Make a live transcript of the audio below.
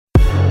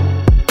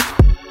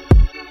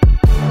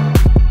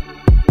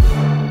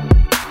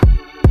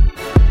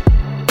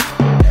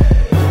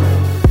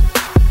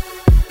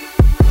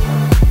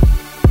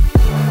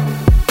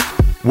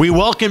We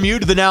welcome you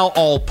to the now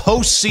all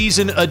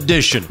postseason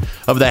edition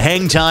of the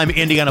Hang Time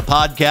Indiana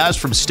podcast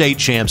from State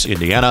Champs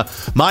Indiana.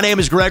 My name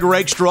is Greg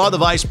Rakestraw, the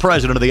Vice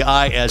President of the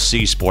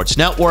ISC Sports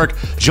Network,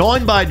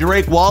 joined by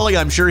Drake Wally.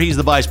 I'm sure he's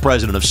the Vice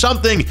President of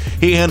something.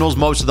 He handles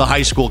most of the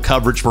high school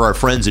coverage for our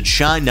friends at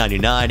Shine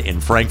 99 in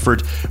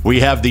Frankfort.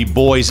 We have the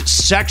boys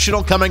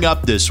sectional coming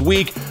up this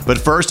week, but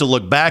first a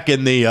look back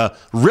in the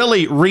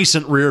really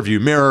recent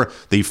rearview mirror.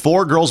 The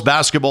 4 girls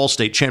basketball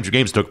state championship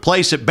games took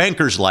place at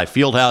Bankers Life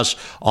Fieldhouse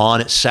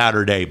on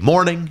Saturday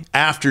morning,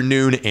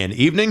 afternoon, and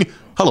evening.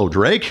 Hello,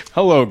 Drake.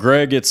 Hello,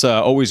 Greg. It's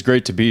always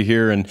great to be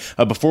here. And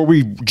before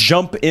we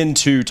jump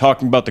into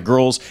talking about the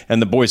girls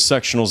and the boys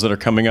sectionals that are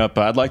coming up,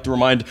 I'd like to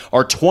remind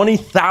our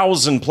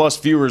 20,000 plus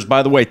viewers,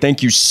 by the way,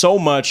 thank you so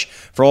much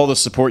for all the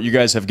support you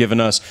guys have given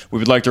us. We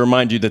would like to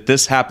remind you that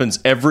this happens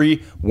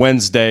every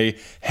Wednesday.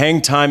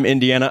 Hang Time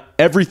Indiana,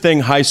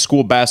 everything high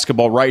school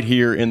basketball right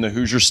here in the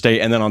Hoosier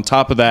State. And then on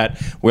top of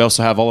that, we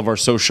also have all of our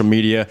social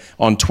media.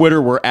 On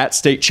Twitter, we're at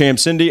State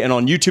Champs Indy, and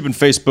on YouTube and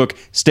Facebook,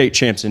 State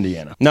Champs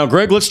Indiana. Now,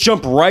 Greg, let's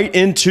jump right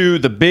into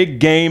the big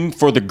game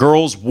for the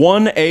girls,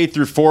 1A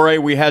through 4A.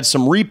 We had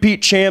some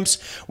repeat champs.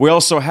 We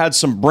also had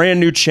some brand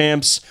new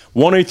champs,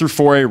 1A through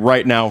 4A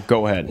right now.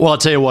 Go ahead. Well, I'll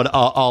tell you what,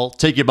 I'll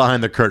take you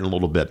behind the curtain a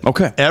little bit.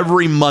 Okay.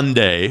 Every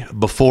Monday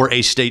before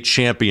a state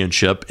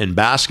championship in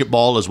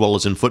basketball as well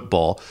as in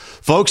football,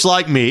 folks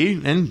like me,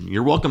 and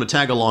you're welcome to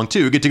tag along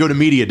too, get to go to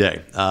Media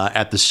Day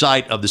at the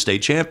site of the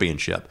state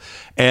championship.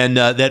 And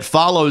that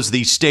follows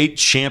the state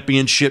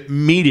championship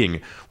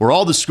meeting where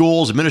all the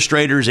schools,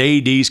 administrators,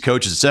 AEDs,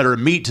 coaches, etc.,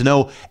 meet to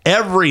know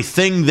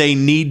everything they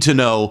need to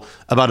know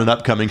about an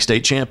upcoming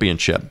state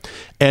championship.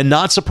 And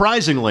not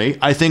surprisingly,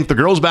 I think the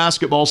girls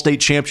basketball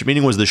state championship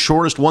meeting was the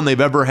shortest one they've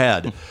ever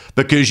had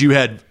because you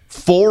had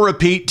 4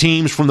 repeat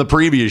teams from the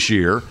previous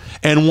year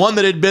and one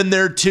that had been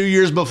there 2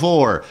 years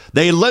before.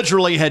 They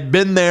literally had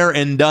been there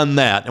and done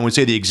that. And we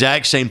say the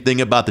exact same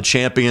thing about the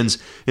champions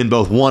in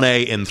both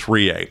 1A and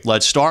 3A.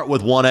 Let's start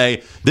with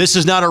 1A. This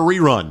is not a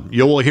rerun.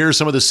 You will hear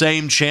some of the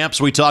same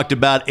champs we talked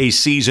about a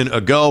season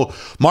ago.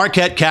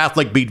 Marquette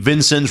Catholic beat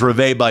Vincennes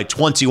Reveille by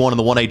 21 in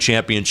the 1A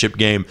championship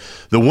game.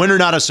 The winner,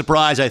 not a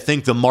surprise. I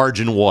think the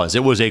margin was.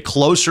 It was a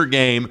closer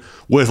game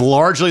with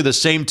largely the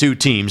same 2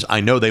 teams. I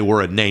know they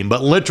were a name,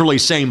 but literally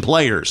same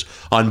players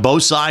on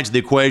both sides of the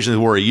equation that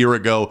were a year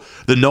ago.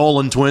 The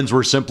Nolan twins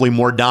were simply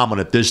more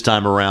dominant this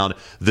time around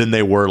than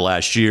they were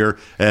last year.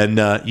 And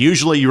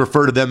usually you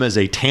refer to them as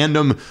a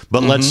tandem,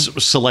 but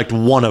let's select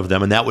one of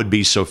them, and that would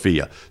be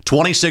Sophia.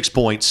 26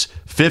 points,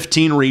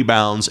 15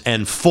 rebounds,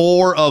 and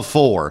 4 of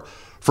 4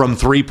 from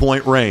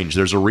three-point range.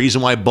 There's a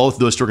reason why both of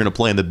those are going to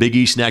play in the Big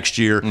East next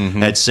year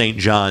at St.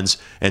 John's.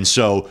 And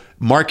so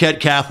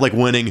Marquette Catholic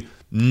winning,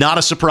 not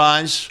a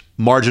surprise.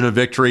 Margin of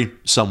victory,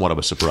 somewhat of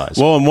a surprise.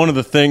 Well, and one of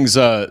the things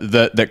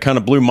that kind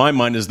of blew my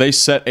mind is they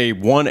set a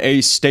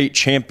 1A state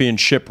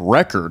championship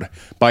record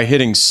by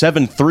hitting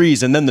 7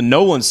 threes. And then the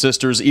Nolan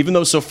sisters, even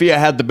though Sophia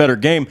had the better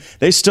game,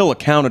 they still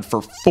accounted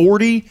for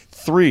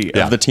 43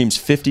 of the team's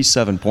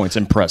 57 points.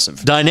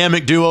 Impressive.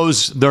 Dynamic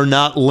duos, they're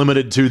not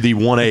limited to the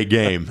 1A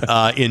game.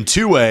 In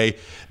 2A,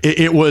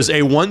 it was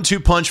a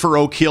 1-2 punch for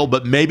Oak Hill,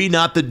 but maybe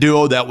not the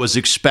duo that was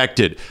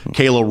expected.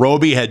 Kayla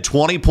Roby had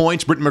 20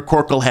 points. Britton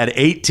McCorkle had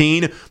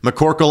 18.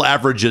 McCorkle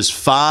averages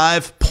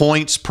 5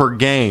 points per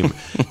game.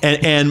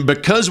 and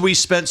because we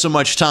spent so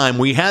much time,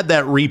 we had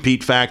that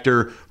repeat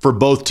factor for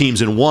both teams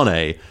in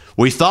 1A.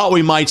 We thought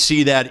we might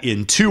see that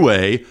in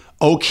 2A.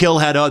 Oak Hill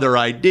had other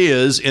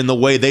ideas in the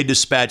way they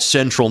dispatched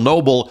Central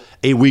Noble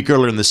a week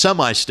earlier in the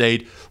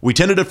semi-state. We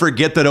tended to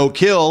forget that Oak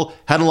Hill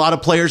had a lot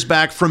of players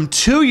back from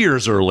 2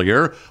 years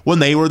earlier when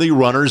they were the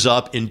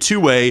runners-up in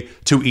 2A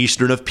to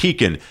Eastern of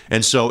Pekin.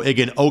 And so,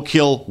 again, Oak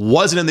Hill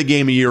wasn't in the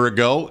game a year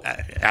ago,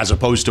 as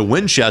opposed to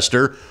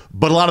Winchester,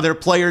 but a lot of their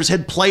players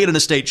had played in a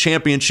state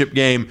championship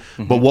game.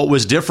 But what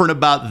was different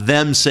about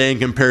them, saying,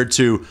 compared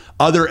to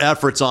other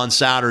efforts on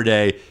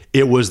Saturday,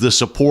 it was the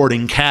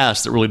supporting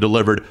cast that really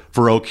delivered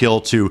for Oak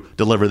Hill to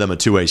deliver them a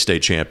 2A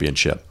state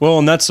championship. Well,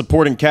 and that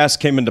supporting cast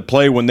came into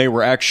play when they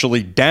were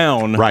actually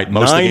down. Right,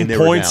 most 9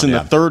 points in the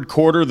third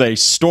quarter. They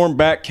stormed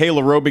back.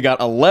 Kayla Roby got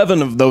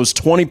 11 of those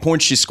 20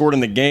 points she scored in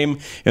the game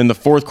in the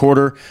fourth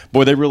quarter.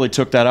 Boy, they really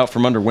took that out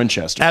from under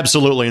Winchester.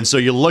 Absolutely. And so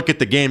you look at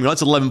the game,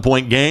 it's an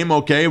 11-point game.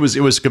 Okay, it was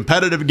a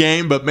competitive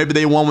game, but maybe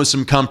they won with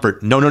some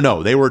comfort.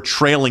 No. They were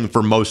trailing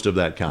for most of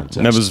that contest.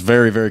 And it was a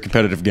very, very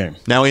competitive game.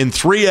 Now in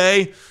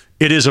 3A,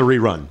 it is a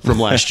rerun from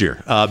last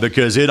year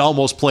because it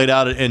almost played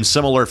out in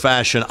similar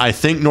fashion. I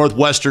think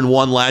Northwestern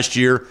won last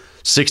year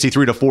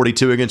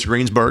 63-42 against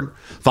Greensburg.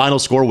 Final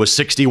score was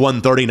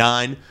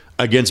 61-39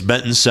 against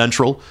Benton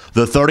Central.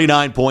 The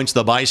 39 points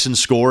the Bison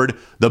scored,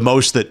 the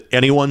most that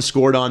anyone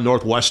scored on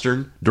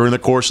Northwestern during the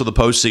course of the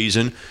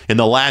postseason. In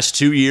the last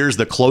 2 years,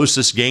 the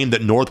closest game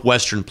that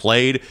Northwestern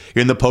played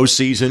in the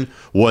postseason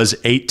was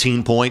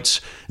 18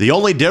 points. The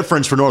only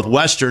difference for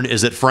Northwestern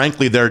is that,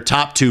 frankly, their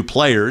top two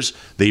players,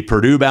 the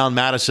Purdue-bound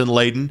Madison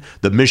Layden,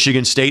 the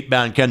Michigan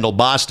State-bound Kendall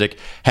Bostic,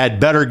 had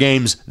better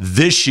games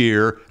this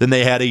year than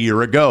they had a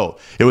year ago.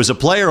 It was a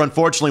player,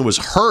 unfortunately, was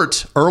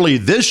hurt early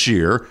this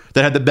year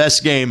that had the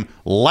best game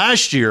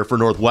last year for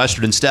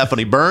Northwestern, and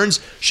Stephanie Burns.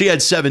 She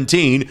had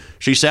 17.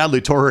 She sadly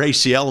tore her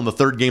ACL in the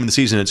third game of the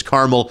season. It's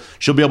Carmel.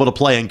 She'll be able to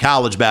play in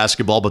college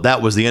basketball, but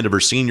that was the end of her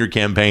senior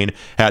campaign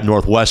at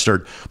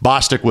Northwestern.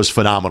 Bostic was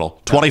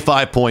phenomenal.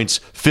 25 points,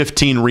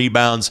 15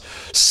 rebounds,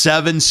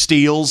 7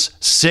 steals,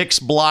 6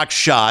 block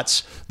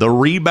shots. The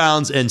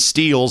rebounds and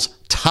steals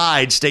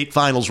tied state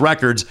finals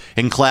records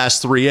in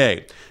Class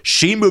 3A.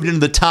 She moved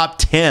into the top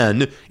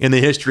 10 in the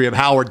history of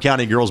Howard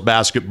County girls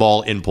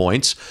basketball in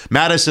points.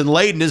 Madison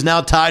Layden is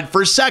now tied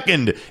for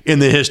second in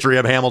the history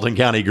of Hamilton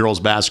County girls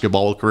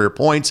basketball with career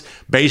points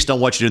based on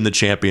what she did in the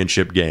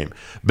championship game.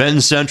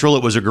 Benton Central,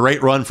 it was a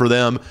great run for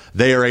them.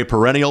 They are a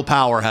perennial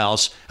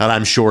powerhouse, and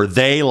I'm sure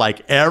they,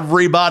 like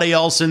everybody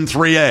else in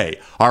 3A,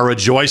 are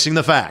rejoicing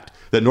the fact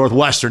that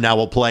Northwestern now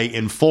will play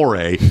in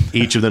 4A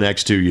each of the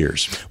next 2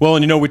 years. Well,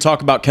 and we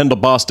talk about Kendall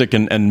Bostic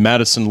and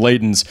Madison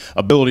Layden's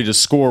ability to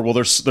score. Well,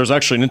 there's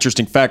actually an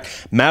interesting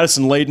fact.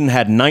 Madison Layden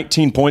had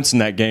 19 points in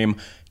that game.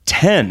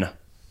 10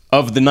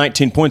 of the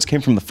 19 points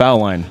came from the foul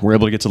line. We're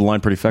able to get to the line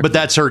pretty effectively. But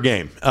that's her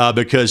game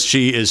because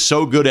she is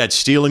so good at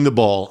stealing the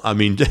ball. I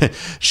mean,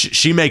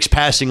 she makes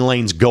passing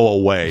lanes go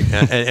away,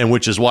 and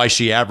which is why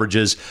she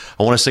averages,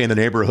 I want to say, in the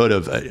neighborhood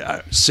of,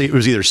 it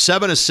was either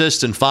 7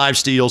 assists and 5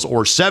 steals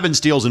or 7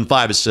 steals and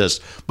 5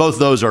 assists. Both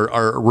those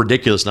are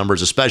ridiculous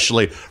numbers,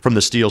 especially from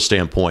the steal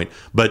standpoint.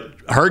 But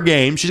her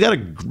game, she's got a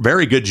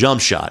very good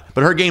jump shot,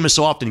 but her game is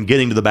so often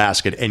getting to the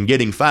basket and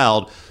getting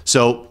fouled.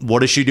 So what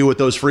does she do with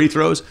those free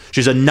throws?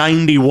 She's a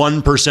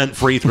 91%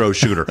 free throw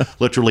shooter.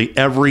 Literally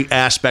every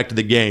aspect of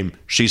the game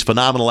she's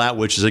phenomenal at,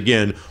 which is,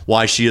 again,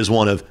 why she is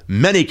one of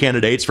many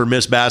candidates for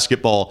Miss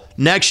Basketball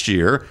next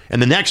year.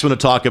 And the next one to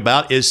talk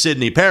about is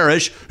Sydney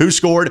Parrish, who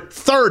scored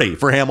 30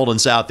 for Hamilton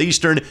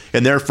Southeastern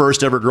in their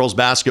first ever girls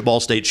basketball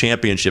state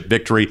championship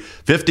victory,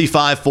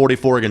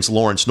 55-44 against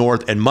Lawrence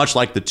North. And much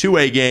like the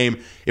 2A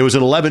game, it was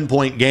an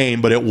 11-point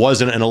game, but it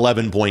wasn't an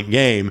 11-point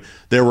game.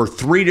 There were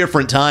 3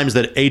 different times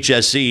that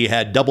HSC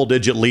had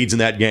double-digit leads in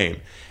that game.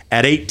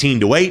 At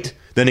 18-8,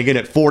 then again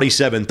at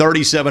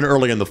 47-37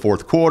 early in the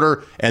fourth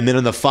quarter, and then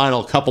in the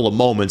final couple of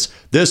moments.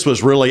 This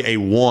was really a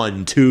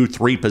 1, 2,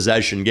 3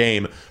 possession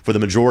game for the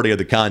majority of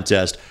the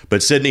contest.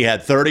 But Sydney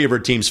had 30 of her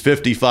team's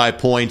 55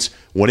 points.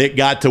 When it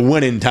got to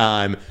winning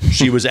time,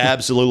 she was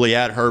absolutely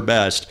at her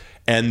best.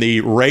 And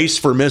the race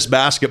for Miss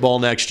Basketball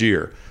next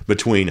year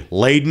between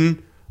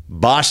Layden,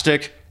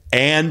 Bostic,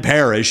 and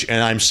Parrish,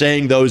 and I'm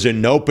saying those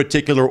in no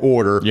particular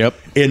order. Yep.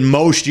 In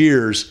most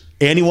years,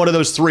 any one of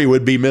those 3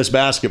 would be Miss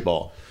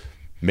Basketball.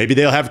 Maybe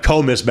they'll have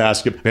co-Miss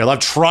Basketball. Maybe they'll have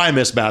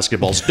tri-Miss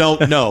Basketballs.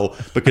 Don't know,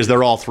 because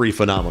they're all 3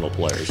 phenomenal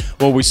players.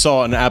 Well, we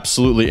saw an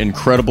absolutely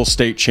incredible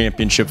state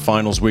championship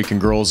finals week in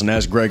girls, and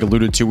as Greg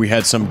alluded to, we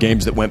had some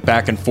games that went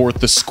back and forth.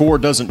 The score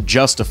doesn't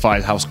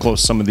justify how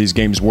close some of these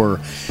games were.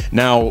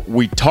 Now,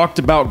 we talked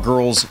about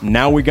girls.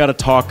 Now we got to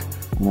talk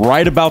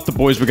right about the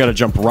boys. We got to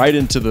jump right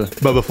into the...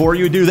 But before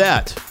you do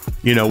that,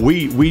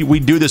 we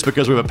do this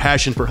because we have a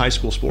passion for high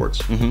school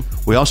sports.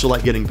 Mm-hmm. We also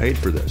like getting paid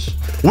for this.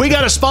 We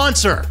got a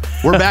sponsor.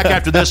 We're back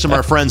after this from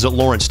our friends at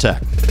Lawrence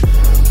Tech.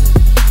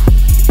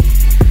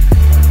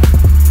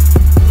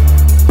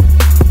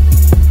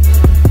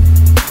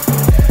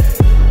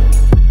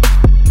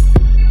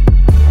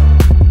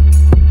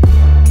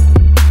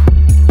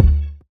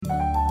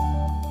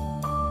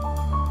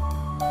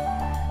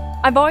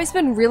 I've always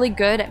been really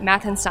good at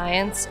math and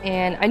science,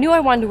 and I knew I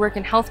wanted to work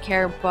in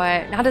healthcare,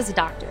 but not as a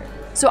doctor.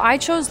 So I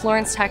chose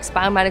Lawrence Tech's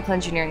biomedical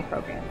engineering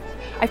program.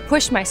 I've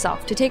pushed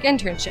myself to take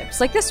internships,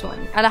 like this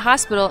one, at a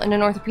hospital in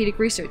an orthopedic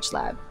research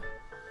lab.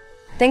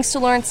 Thanks to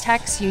Lawrence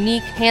Tech's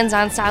unique,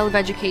 hands-on style of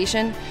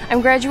education,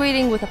 I'm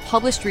graduating with a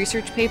published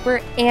research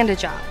paper and a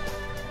job.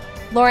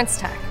 Lawrence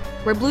Tech,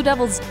 where Blue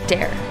Devils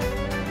dare.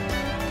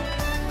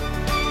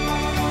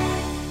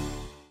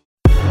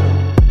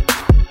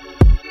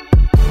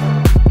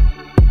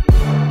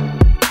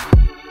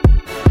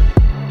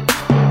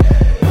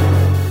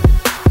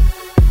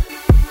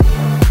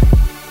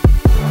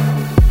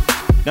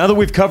 Now that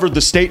we've covered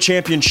the state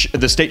champions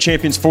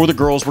for the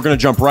girls, we're going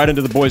to jump right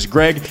into the boys.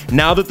 Greg,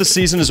 now that the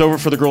season is over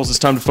for the girls, it's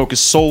time to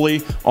focus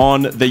solely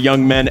on the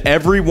young men.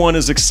 Everyone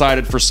is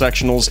excited for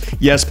sectionals,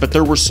 yes, but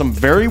there were some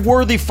very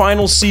worthy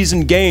final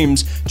season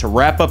games to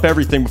wrap up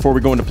everything before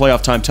we go into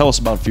playoff time. Tell us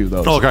about a few of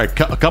those. Okay,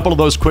 a couple of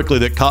those quickly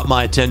that caught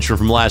my attention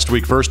from last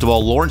week. First of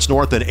all, Lawrence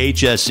North and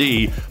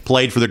HSE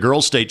played for the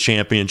girls' state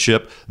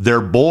championship.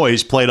 Their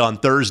boys played on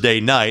Thursday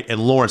night, and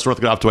Lawrence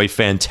North got off to a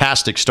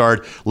fantastic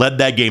start, led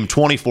that game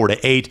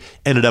 24-8,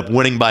 ended up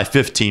winning by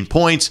 15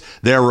 points.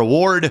 Their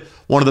reward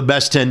one of the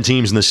best 10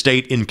 teams in the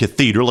state in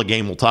Cathedral, a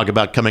game we'll talk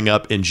about coming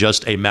up in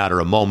just a matter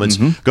of moments.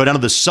 Go down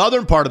to the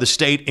southern part of the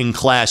state in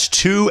Class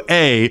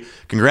 2A.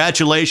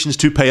 Congratulations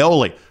to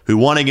Paoli, who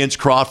won against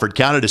Crawford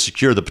County to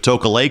secure the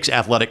Patoka Lakes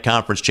Athletic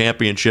Conference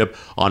Championship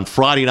on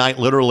Friday night,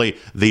 literally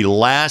the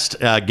last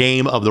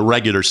game of the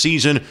regular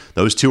season.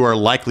 Those two are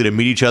likely to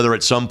meet each other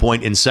at some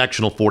point in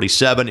Sectional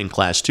 47 in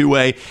Class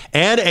 2A.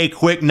 And a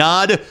quick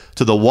nod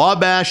to the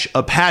Wabash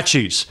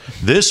Apaches.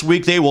 This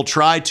week they will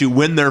try to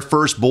win their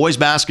first boys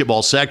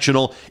basketball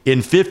sectional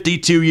in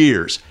 52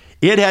 years.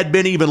 It had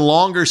been even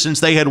longer since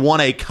they had won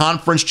a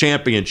conference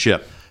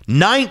championship.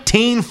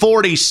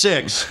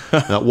 1946.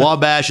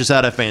 Wabash has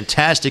had a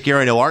fantastic year.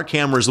 I know our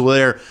cameras were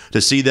there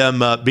to see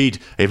them beat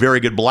a very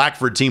good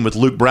Blackford team with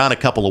Luke Brown a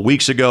couple of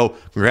weeks ago.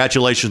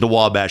 Congratulations to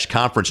Wabash,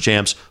 conference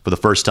champs for the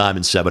first time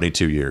in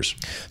 72 years.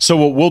 So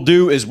what we'll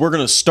do is we're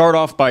going to start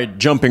off by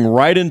jumping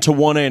right into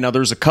 1A. Now,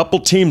 there's a couple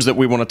teams that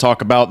we want to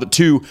talk about, the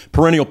two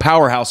perennial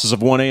powerhouses of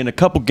 1A, and a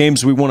couple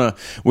games we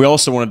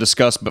also want to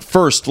discuss. But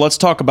first, let's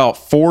talk about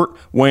Fort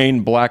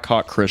Wayne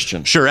Blackhawk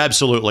Christian. Sure,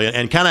 absolutely.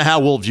 And kind of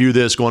how we'll view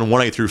this going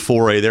 1A through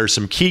 4A. There's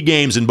some key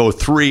games in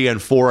both 3 and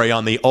 4A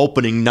on the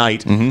opening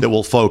night that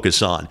we'll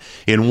focus on.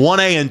 In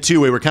 1A and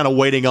 2A, we're kind of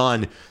waiting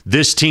on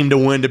this team to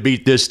win to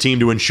beat this team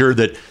to ensure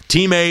that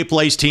Team A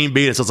plays Team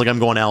B. It sounds like I'm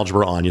going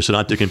algebra on you, so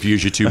not to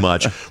confuse you too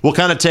much. We'll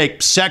kind of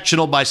take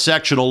sectional by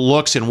sectional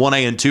looks in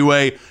 1A and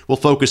 2A. We'll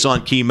focus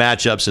on key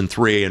matchups in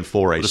 3A and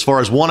 4A. As far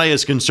as 1A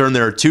is concerned,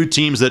 there are two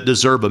teams that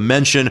deserve a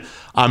mention.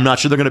 I'm not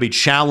sure they're going to be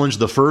challenged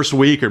the first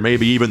week or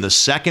maybe even the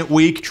second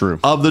week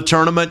of the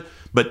tournament,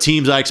 but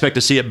teams I expect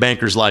to see at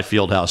Bankers Life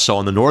Fieldhouse. So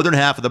in the northern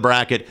half of the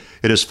bracket,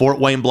 it is Fort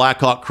Wayne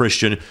Blackhawk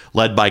Christian,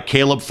 led by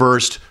Caleb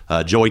First,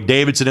 Joey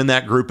Davidson in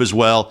that group as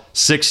well,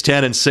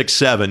 6'10 and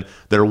 6'7".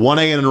 They're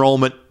 1A in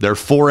enrollment, they're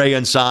 4A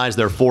in size,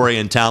 they're 4A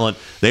in talent.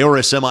 They were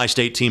a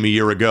semi-state team a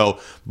year ago.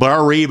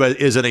 Bar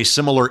Reva is in a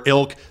similar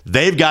ilk.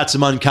 They've got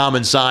some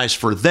uncommon size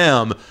for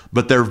them,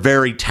 but they're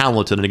very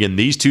talented. And again,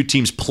 these two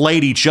teams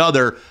played each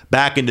other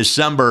back in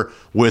December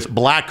with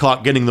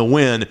Blackhawk getting the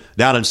win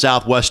down in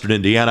southwestern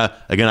Indiana.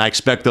 Again, I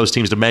expect those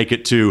teams to make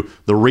it to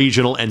the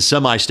regional and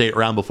semi-state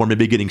round before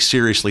maybe getting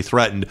seriously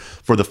threatened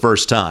for the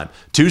first time.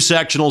 Two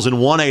sectionals and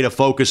 1A to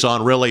focus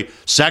on, really.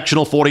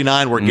 Sectional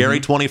 49, where Gary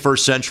 21st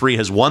Century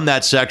has won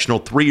that sectional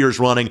 3 years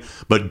running,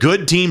 but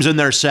good teams in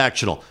their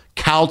sectional.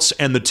 Couts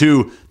and the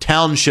two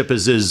township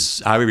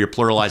however you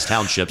pluralize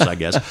townships, I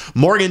guess.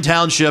 Morgan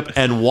Township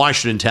and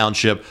Washington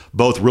Township,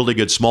 both really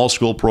good small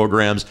school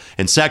programs.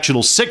 And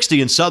Sectional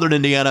 60 in Southern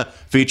Indiana,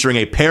 featuring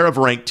a pair of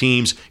ranked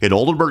teams in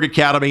Oldenburg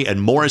Academy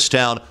and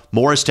Morristown.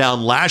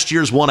 Morristown, last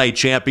year's 1A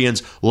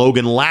champions.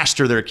 Logan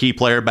Laster, their key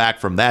player, back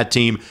from that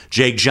team.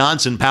 Jake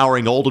Johnson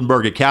powering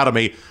Oldenburg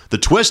Academy. The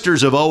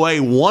Twisters of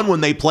OA won when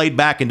they played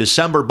back in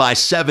December by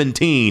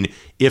 17.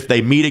 If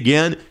they meet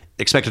again,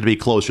 expected to be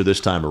closer this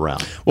time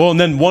around. Well, and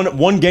then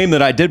one game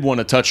that I did want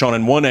to touch on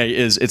in 1A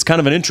is it's kind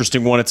of an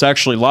interesting one. It's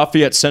actually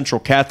Lafayette Central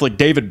Catholic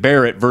David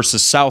Barrett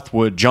versus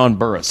Southwood John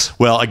Burris.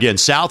 Well, again,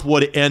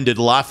 Southwood ended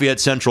Lafayette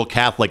Central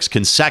Catholic's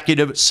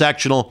consecutive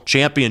sectional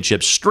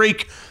championship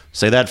streak.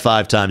 Say that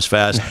 5 times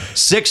fast.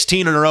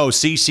 16 in a row.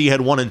 CC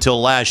had won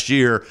until last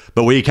year,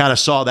 but we kind of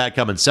saw that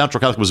coming. Central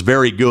Catholic was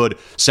very good.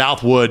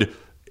 Southwood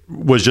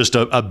was just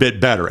a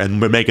bit better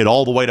and would make it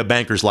all the way to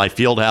Bankers Life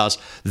Fieldhouse.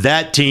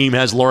 That team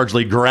has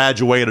largely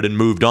graduated and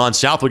moved on.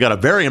 Southwood got a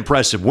very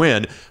impressive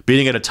win,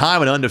 beating at a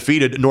time an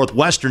undefeated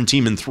Northwestern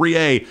team in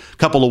 3A a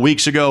couple of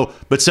weeks ago,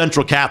 but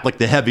Central Catholic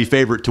the heavy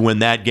favorite to win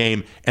that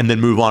game and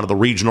then move on to the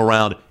regional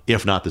round,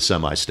 if not the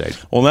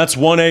semi-state. Well, that's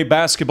 1A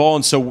basketball,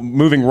 and so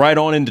moving right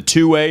on into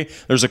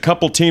 2A, there's a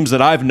couple teams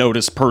that I've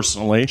noticed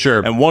personally. Sure.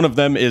 And one of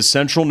them is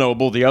Central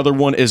Noble. The other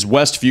one is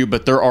Westview,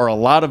 but there are a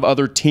lot of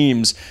other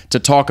teams to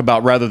talk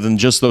about rather than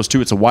just those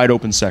two. It's a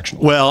wide-open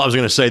sectional. Well, I was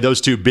going to say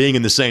those two being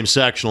in the same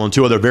sectional and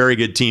two other very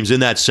good teams in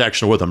that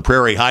sectional with them.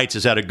 Prairie Heights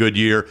has had a good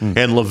year,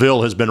 and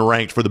LaVille has been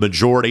ranked for the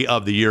majority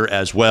of the year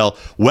as well.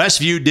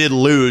 Westview did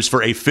lose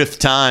for a 5th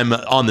time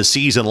on the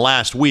season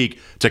last week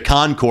to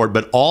Concord,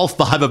 but all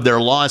 5 of their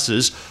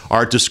losses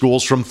are to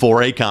schools from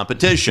 4A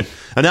competition.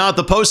 And now that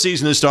the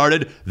postseason has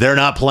started, they're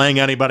not playing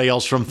anybody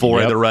else from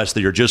 4A the rest of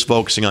the year, just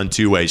focusing on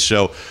 2A.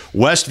 So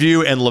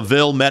Westview and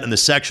LaVille met in the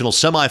sectional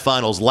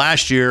semifinals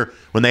last year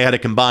when they had a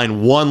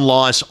combined 1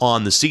 loss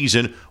on the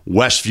season.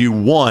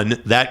 Westview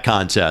won that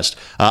contest.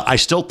 I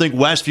still think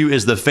Westview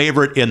is the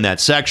favorite in that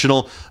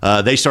sectional.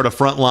 They start a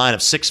front line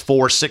of 6'4",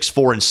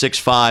 6'4", and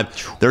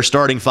 6'5". Their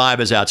starting 5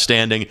 is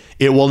outstanding.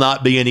 It will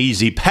not be an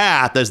easy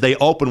path as they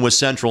open with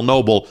Central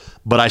Noble,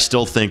 but I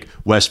still think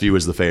Westview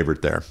is the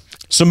favorite there.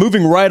 So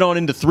moving right on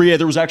into 3A,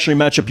 there was actually a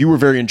matchup you were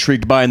very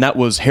intrigued by, and that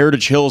was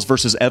Heritage Hills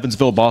versus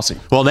Evansville Bosse.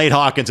 Well, Nate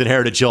Hawkins and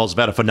Heritage Hills have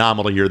had a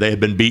phenomenal year. They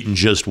have been beaten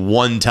just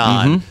 1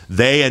 time.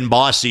 They and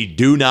Bosse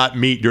do not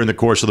meet during the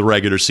course of the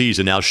regular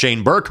season. Now,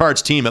 Shane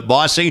Burkhart's team at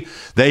Bosse,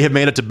 they have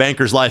made it to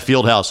Bankers Life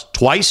Fieldhouse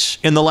twice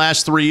in the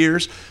last 3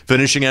 years,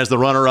 finishing as the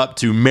runner-up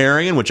to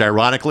Marion, which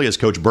ironically is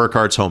Coach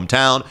Burkhart's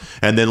hometown,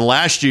 and then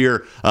last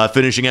year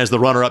finishing as the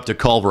runner-up to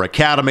Culver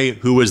Academy,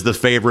 who was the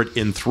favorite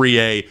in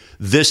 3A.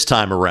 this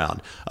time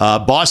around.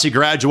 Bosse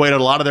graduated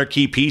a lot of their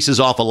key pieces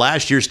off of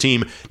last year's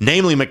team,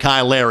 namely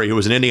Mekhi Larry, who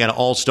was an Indiana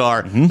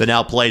All-Star that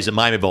now plays at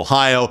Miami of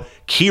Ohio.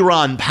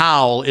 Kieran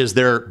Powell is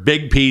their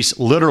big piece,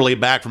 literally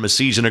back from a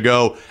season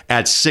ago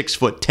at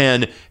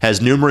 6'10",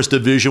 has numerous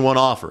Division I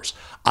offers.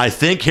 I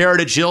think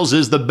Heritage Hills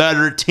is the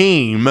better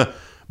team,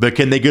 but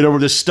can they get over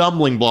this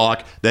stumbling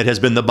block that has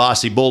been the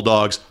Bosse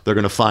Bulldogs? They're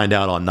going to find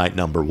out on night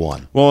number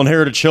 1. Well, and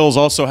Heritage Hills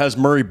also has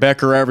Murray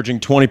Becker averaging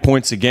 20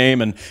 points a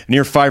game and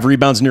near 5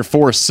 rebounds, near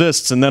 4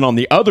 assists. And then on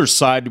the other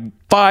side,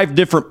 5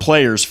 different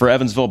players for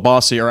Evansville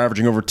Bosse are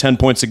averaging over 10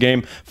 points a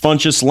game.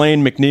 Funchess,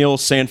 Lane, McNeil,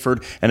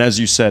 Sanford, and as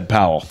you said,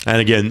 Powell. And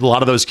again, a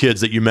lot of those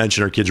kids that you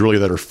mentioned are kids really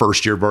that are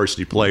first-year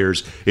varsity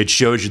players. It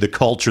shows you the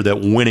culture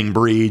that winning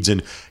breeds,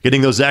 and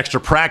getting those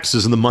extra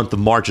practices in the month of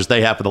March as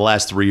they have for the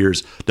last 3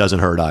 years doesn't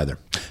hurt either.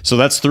 So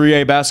that's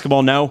 3A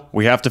basketball. Now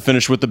we have to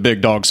finish with the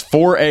big dogs.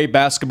 4A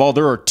basketball,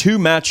 there are 2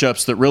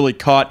 matchups that really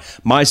caught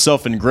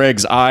myself and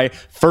Greg's eye.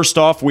 First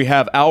off, we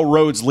have Al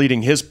Rhodes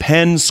leading his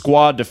Penn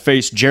squad to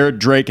face Jared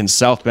Drake and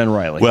South Bend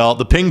Riley. Well,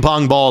 the ping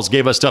pong balls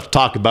gave us stuff to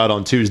talk about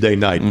on Tuesday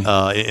night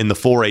in the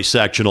 4A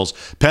sectionals.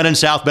 Penn and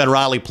South Bend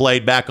Riley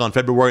played back on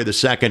February the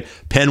 2nd.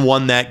 Penn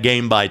won that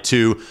game by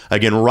 2.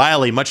 Again,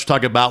 Riley, much to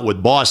talk about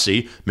with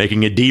Bosse,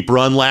 making a deep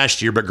run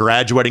last year, but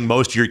graduating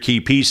most of your key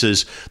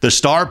pieces. The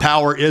star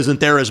power isn't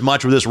there as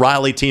much with this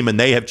Riley team, and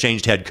they have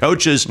changed head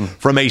coaches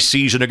from a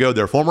season ago.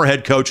 Their former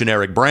head coach,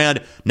 Eric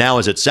Brand, now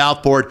is at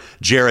Southport.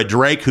 Jared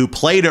Drake, who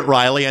played at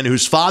Riley and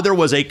whose father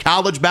was a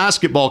college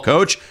basketball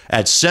coach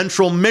at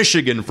Central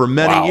Michigan for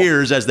many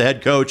years as the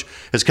head coach,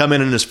 has come in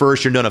his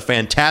first year and done a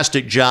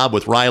fantastic job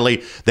with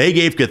Riley. They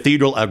gave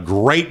Cathedral a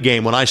great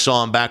game when I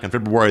saw him back on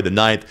February the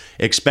 9th.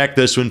 Expect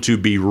this one to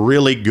be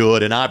really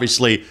good, and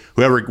obviously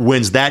whoever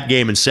wins that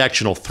game in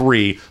sectional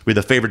 3 will be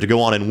the favorite to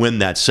go on and win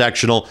that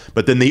sectional.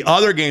 But then the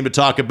other game to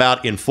talk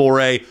about in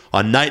 4A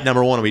on night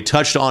number 1, and we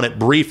touched on it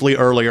briefly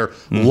earlier,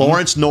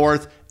 Lawrence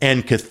North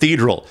and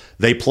Cathedral.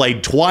 They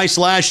played twice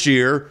last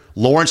year.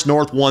 Lawrence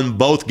North won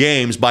both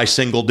games by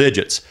single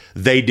digits.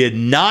 They did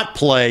not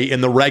play in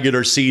the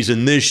regular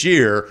season this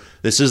year.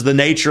 This is the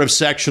nature of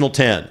Sectional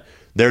 10.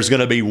 There's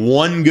going to be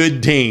one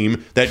good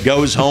team that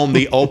goes home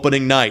the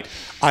opening night.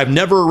 I've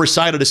never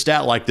recited a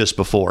stat like this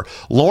before.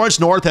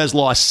 Lawrence North has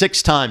lost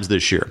 6 times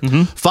this year.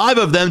 5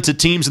 of them to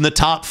teams in the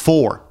top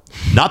 4.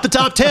 Not the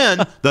top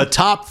 10, the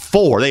top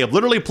 4. They have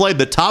literally played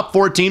the top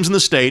 4 teams in the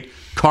state.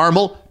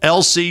 Carmel,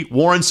 LC,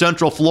 Warren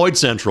Central, Floyd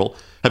Central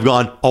have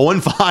gone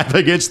 0-5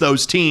 against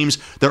those teams.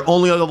 Their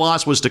only other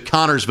loss was to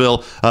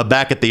Connorsville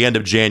back at the end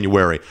of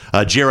January.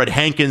 Jared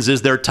Hankins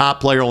is their top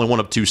player, only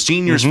one of 2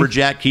 seniors for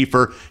Jack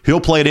Kiefer.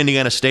 He'll play at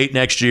Indiana State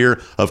next year.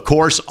 Of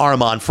course,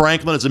 Armand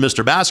Franklin is a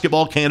Mr.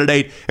 Basketball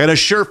candidate and a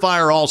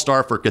surefire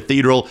all-star for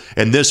Cathedral,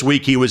 and this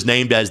week he was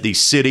named as the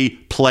City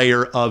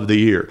Player of the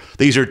Year.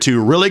 These are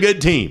 2 really good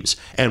teams,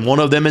 and one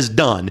of them is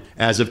done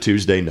as of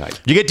Tuesday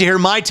night. You get to hear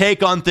my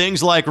take on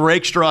things like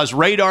Rakestraw's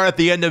radar at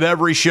the end of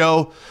every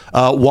show.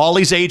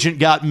 Wally's agent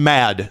got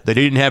mad that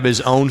he didn't have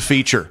his own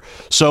feature.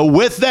 So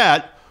with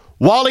that,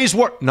 Wally's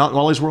Wonders.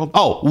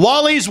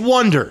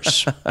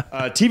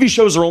 TV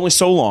shows are only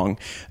so long,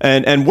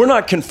 and we're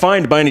not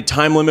confined by any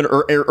time limit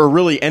or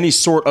really any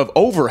sort of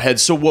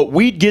overhead. So what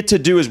we get to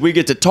do is we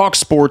get to talk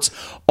sports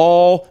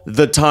all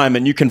the time,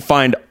 and you can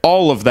find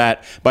all of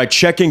that by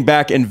checking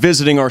back and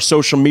visiting our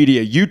social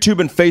media. YouTube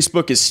and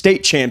Facebook is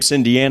State Champs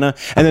Indiana,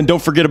 and then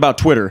don't forget about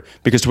Twitter,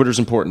 because Twitter's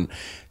important,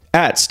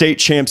 at State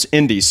Champs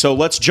Indy. So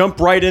let's jump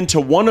right into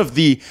one of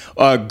the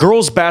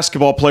girls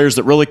basketball players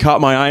that really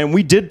caught my eye, and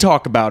we did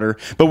talk about her,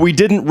 but we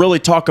didn't really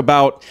talk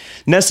about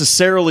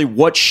necessarily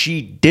what she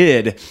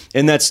did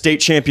in that state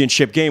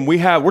championship game.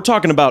 We're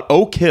talking about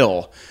Oak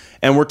Hill,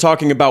 and we're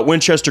talking about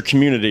Winchester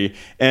Community,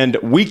 and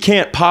we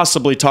can't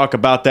possibly talk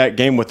about that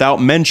game without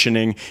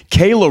mentioning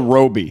Kayla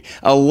Roby.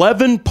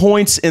 11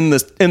 points in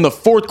the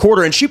fourth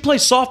quarter, and she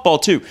plays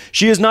softball too.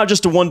 She is not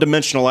just a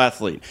one-dimensional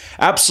athlete.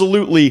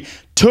 Absolutely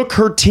took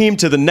her team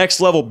to the next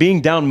level,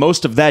 being down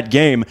most of that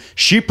game.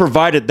 She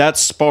provided that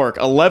spark.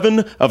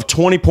 11 of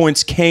 20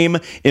 points came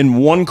in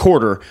one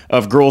quarter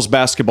of girls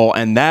basketball,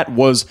 and that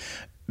was,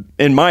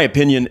 in my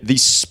opinion, the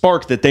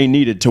spark that they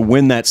needed to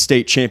win that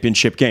state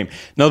championship game.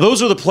 Now,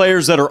 those are the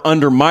players that are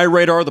under my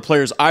radar, the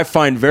players I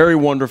find very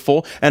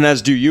wonderful, and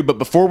as do you. But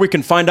before we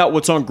can find out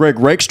what's on Greg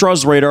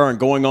Rakestraw's radar and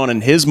going on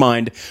in his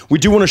mind, we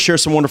do want to share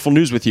some wonderful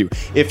news with you.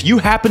 If you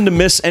happen to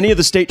miss any of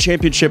the state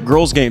championship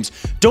girls games,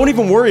 don't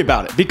even worry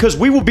about it, because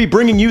we will be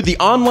bringing you the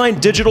online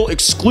digital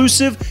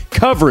exclusive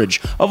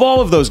coverage of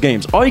all of those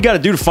games. All you got to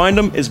do to find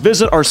them is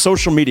visit our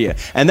social media,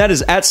 and that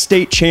is at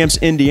State Champs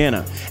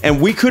Indiana.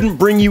 And we couldn't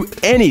bring you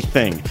anything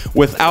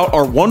without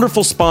our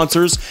wonderful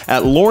sponsors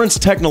at Lawrence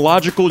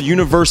Technological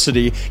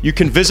University. You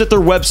can visit their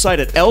website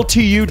at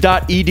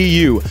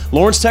ltu.edu.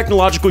 Lawrence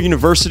Technological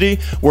University,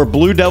 where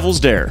Blue Devils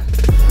dare.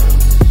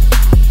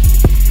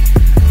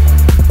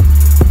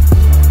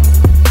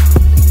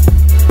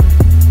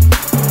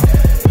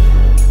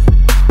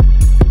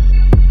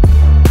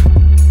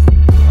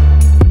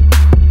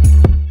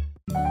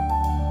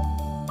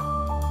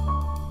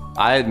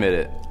 I admit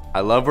it. I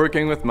love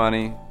working with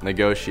money,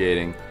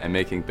 negotiating, and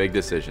making big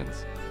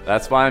decisions.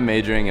 That's why I'm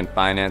majoring in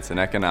finance and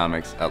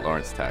economics at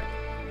Lawrence Tech.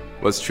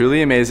 What's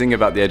truly amazing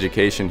about the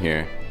education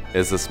here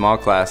is the small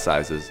class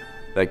sizes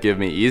that give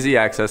me easy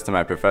access to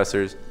my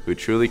professors who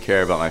truly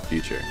care about my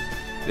future.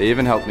 They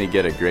even helped me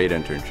get a great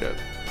internship.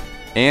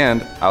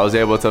 And I was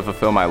able to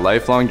fulfill my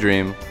lifelong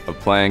dream of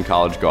playing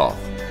college golf.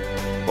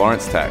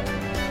 Lawrence Tech,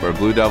 where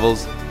Blue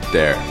Devils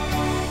dare.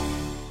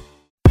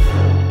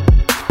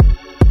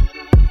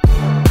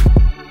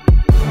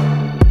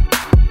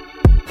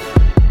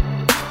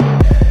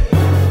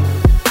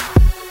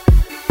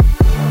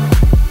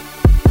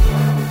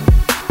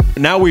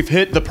 Now we've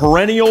hit the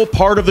perennial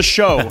part of the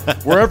show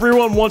where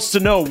everyone wants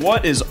to know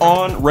what is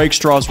on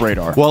Rakestraw's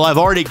radar. Well, I've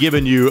already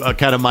given you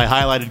kind of my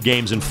highlighted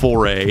games in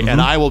 4A, and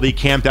I will be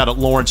camped out at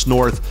Lawrence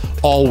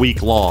North all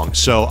week long.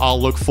 So I'll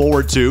look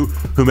forward to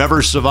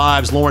whomever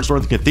survives Lawrence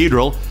North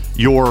Cathedral.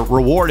 Your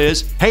reward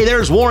is, hey,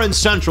 there's Warren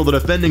Central, the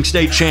defending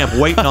state champ,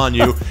 waiting on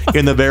you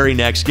in the very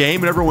next game.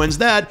 And whoever wins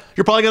that,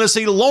 you're probably going to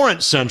see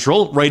Lawrence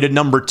Central, rated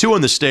number 2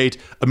 in the state,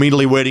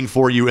 immediately waiting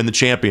for you in the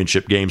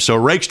championship game. So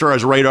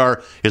Rakestraw's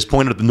radar is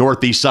pointed at the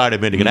northeast side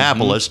of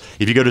Indianapolis.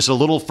 If you go just a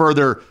little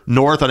further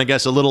north and I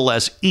guess a little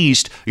less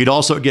east, you'd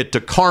also get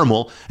to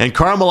Carmel. And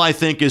Carmel, I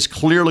think, is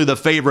clearly the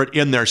favorite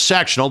in their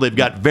sectional. They've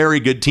got very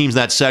good teams in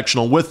that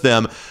sectional with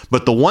them.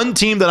 But the one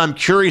team that I'm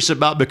curious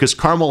about, because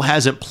Carmel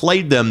hasn't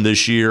played them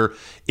this year,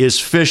 is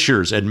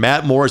Fishers. And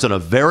Matt Moore has done a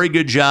very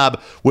good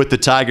job with the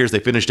Tigers. They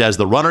finished as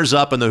the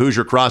runners-up in the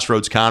Hoosier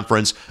Crossroads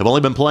Conference. Have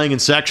only been playing in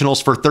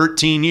sectionals for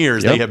 13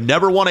 years. They have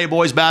never won a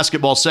boys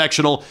basketball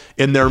sectional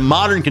in their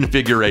modern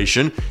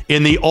configuration.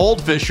 In the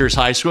old Fishers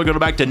High School, going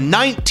back to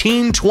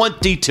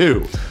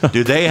 1922.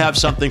 Do they have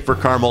something for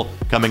Carmel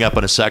coming up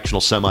in a sectional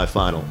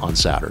semifinal on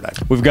Saturday?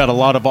 We've got a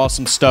lot of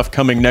awesome stuff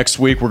coming next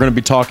week. We're going to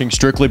be talking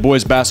strictly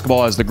boys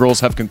basketball as the girls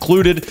have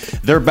concluded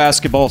their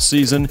basketball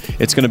season.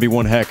 It's going to be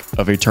one heck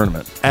of a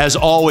tournament. As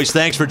always,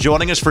 thanks for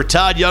joining us. For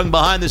Todd Young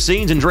behind the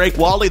scenes and Drake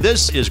Wally,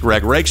 this is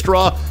Greg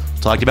Rakestraw.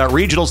 Talking about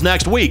regionals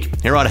next week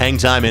here on Hang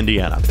Time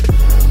Indiana.